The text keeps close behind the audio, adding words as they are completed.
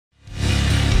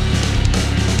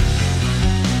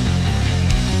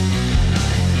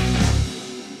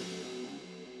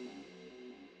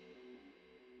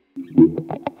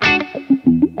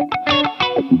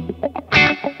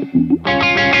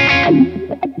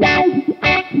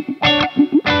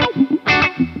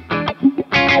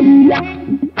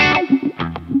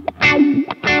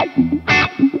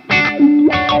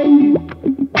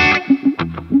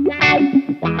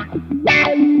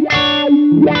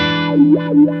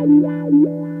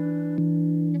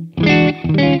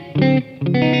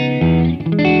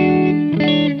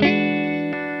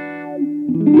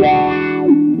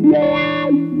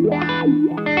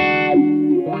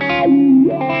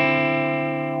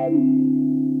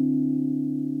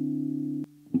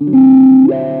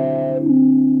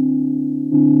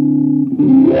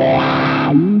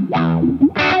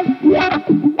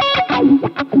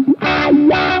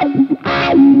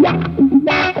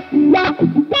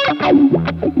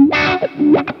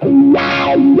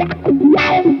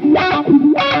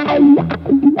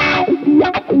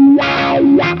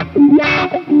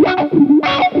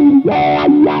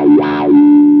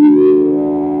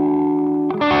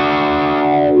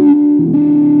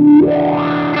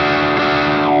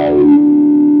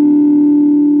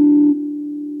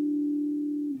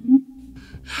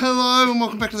Hello and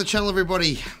welcome back to the channel,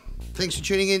 everybody. Thanks for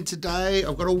tuning in today.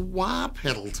 I've got a wah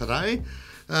pedal today.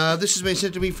 This has been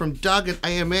sent to me from Doug at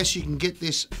AMS. You can get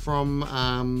this from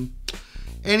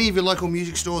any of your local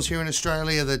music stores here in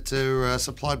Australia that are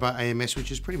supplied by AMS,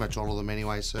 which is pretty much all of them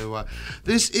anyway. So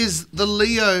this is the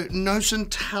Leo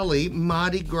Nocentelli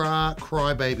Mardi Gras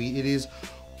Crybaby. It is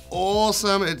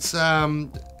awesome. It's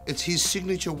his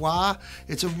signature wah.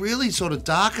 It's a really sort of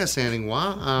darker sounding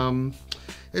wah.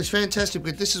 It's fantastic,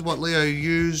 but this is what Leo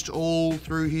used all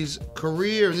through his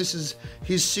career, and this is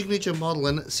his signature model,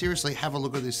 and seriously, have a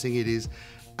look at this thing. It is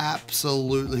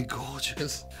absolutely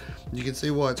gorgeous. You can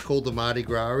see why it's called the Mardi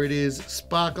Gras. It is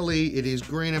sparkly, it is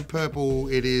green and purple,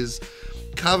 it is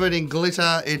covered in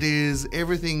glitter, it is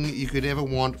everything you could ever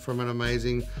want from an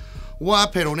amazing wah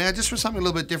pedal. Now, just for something a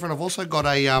little bit different, I've also got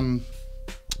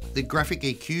the graphic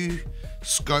EQ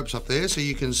scopes up there, so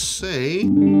you can see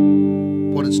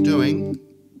what it's doing.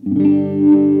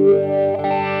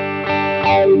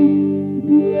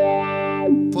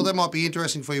 Thought that might be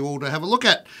interesting for you all to have a look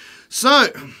at. So,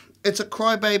 it's a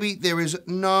crybaby. There is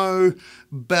no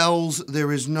bells,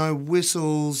 there is no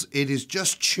whistles. It is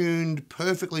just tuned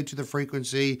perfectly to the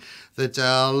frequency that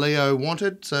Leo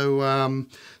wanted. So,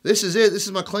 this is it. This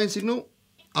is my clean signal.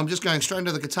 I'm just going straight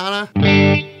into the katana.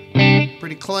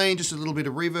 Pretty clean, just a little bit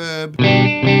of reverb.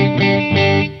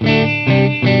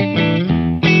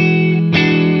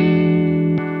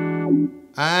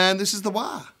 And this is the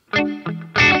wah. I've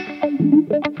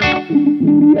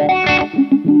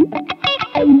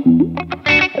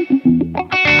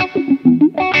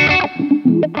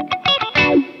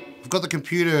got the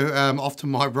computer off to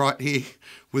my right here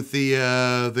with the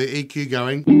EQ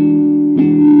going.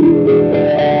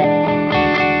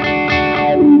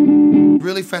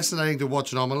 Really fascinating to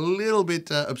watch, and I'm a little bit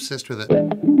obsessed with it.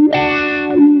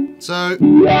 So,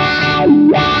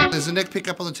 there's a neck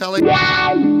pickup on the telly,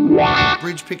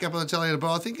 bridge pickup on the telly,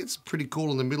 but I think it's pretty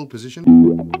cool in the middle position.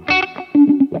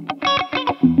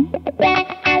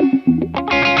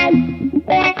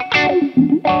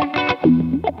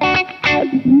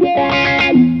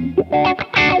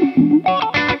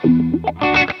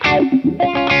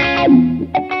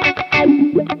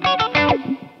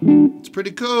 It's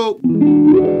pretty cool.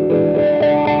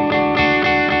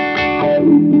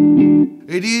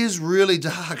 It is really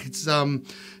dark. It's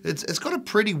got a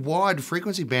pretty wide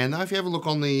frequency band though. If you have a look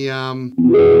on the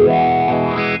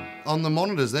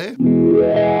monitors there.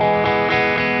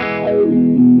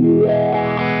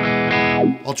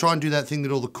 I'll try and do that thing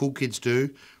that all the cool kids do.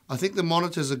 I think the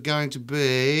monitors are going to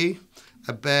be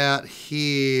about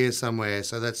here somewhere.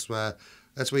 So that's where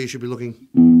you should be looking.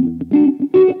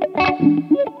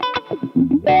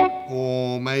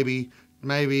 Or maybe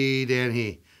down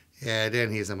here. Yeah,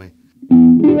 down here somewhere.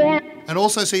 And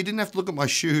also, so you didn't have to look at my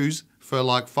shoes for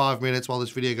like 5 minutes while this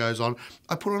video goes on,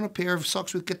 I put on a pair of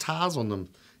socks with guitars on them.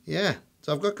 Yeah,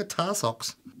 so I've got guitar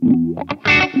socks.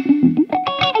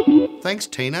 Thanks,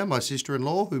 Tina, my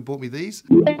sister-in-law, who bought me these.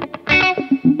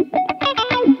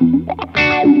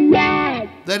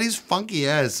 That is funky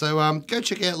as. So go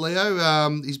check out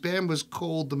Leo. His band was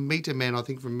called the Meter Men, I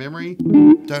think, from memory.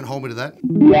 Don't hold me to that.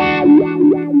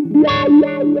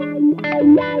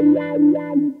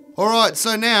 All right,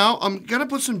 so now I'm going to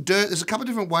put some dirt. There's a couple of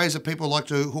different ways that people like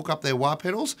to hook up their wah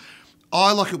pedals.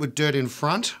 I like it with dirt in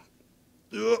front,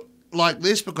 like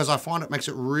this, because I find it makes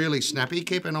it really snappy.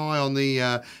 Keep an eye on the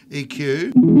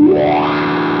EQ.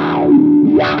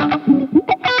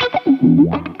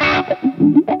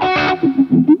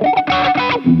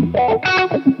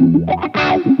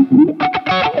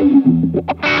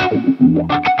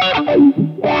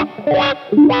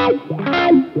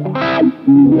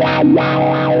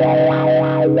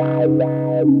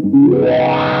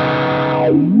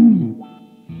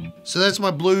 So that's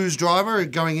my blues driver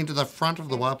going into the front of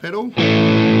the wah pedal.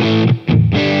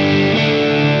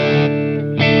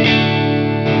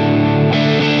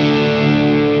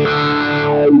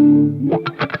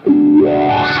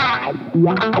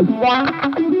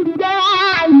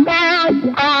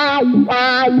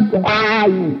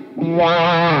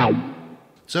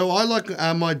 So I like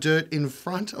my dirt in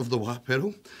front of the wah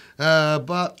pedal,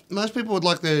 but most people would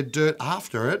like their dirt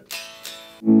after it.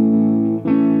 So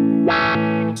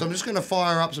I'm just going to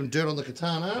fire up some dirt on the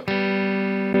katana.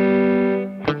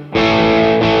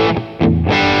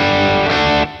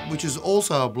 Which is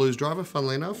also a blues driver,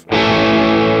 funnily enough.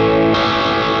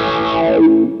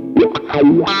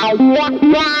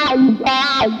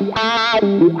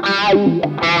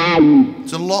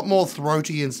 It's a lot more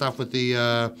throaty and stuff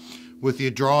with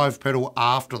your drive pedal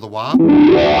after the wah.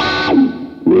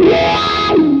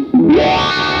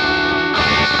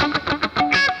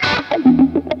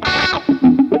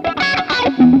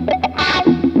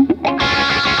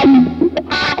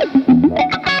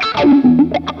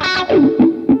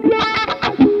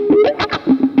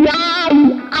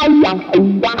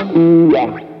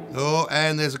 Oh,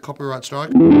 and there's a copyright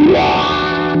strike.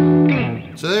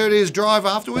 So there it is, drive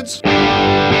afterwards.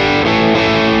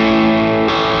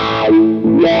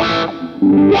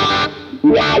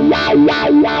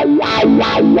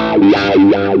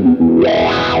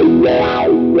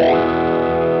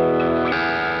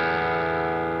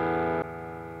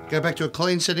 Go back to a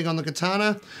clean setting on the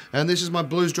katana, and this is my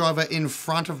blues driver in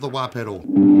front of the wah pedal.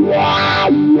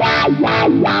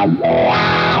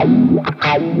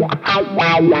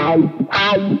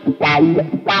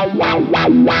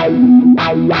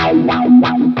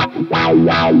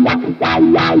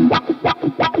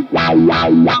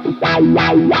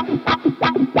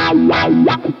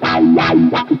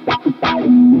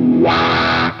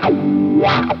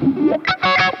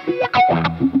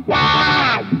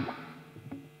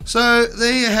 So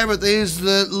there you have it. There's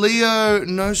the Leo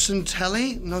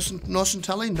Nocentelli,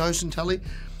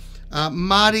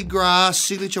 Mardi Gras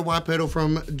signature wah pedal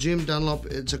from Jim Dunlop.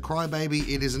 It's a crybaby.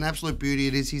 It is an absolute beauty.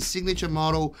 It is his signature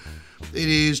model. It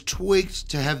is tweaked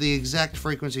to have the exact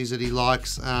frequencies that he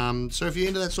likes. So if you're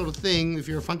into that sort of thing, if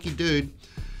you're a funky dude,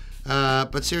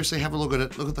 but seriously, have a look at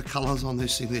it. Look at the colors on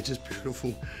this thing. They're just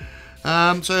beautiful.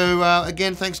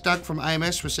 Again, thanks Doug from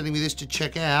AMS for sending me this to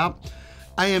check out.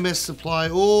 AMS supply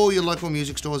all your local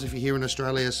music stores if you're here in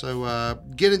Australia, so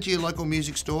get into your local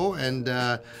music store and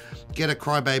get a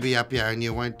crybaby up here, and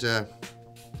you won't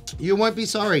be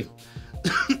sorry.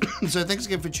 So thanks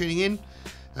again for tuning in.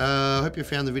 I hope you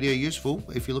found the video useful.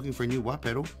 If you're looking for a new wah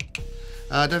pedal,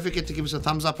 don't forget to give us a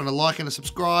thumbs up and a like and a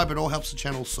subscribe. It all helps the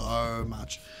channel so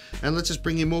much, and let's just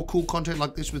bring you more cool content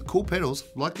like this with cool pedals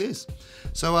like this.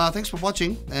 So thanks for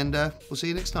watching, and we'll see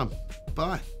you next time.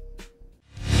 Bye.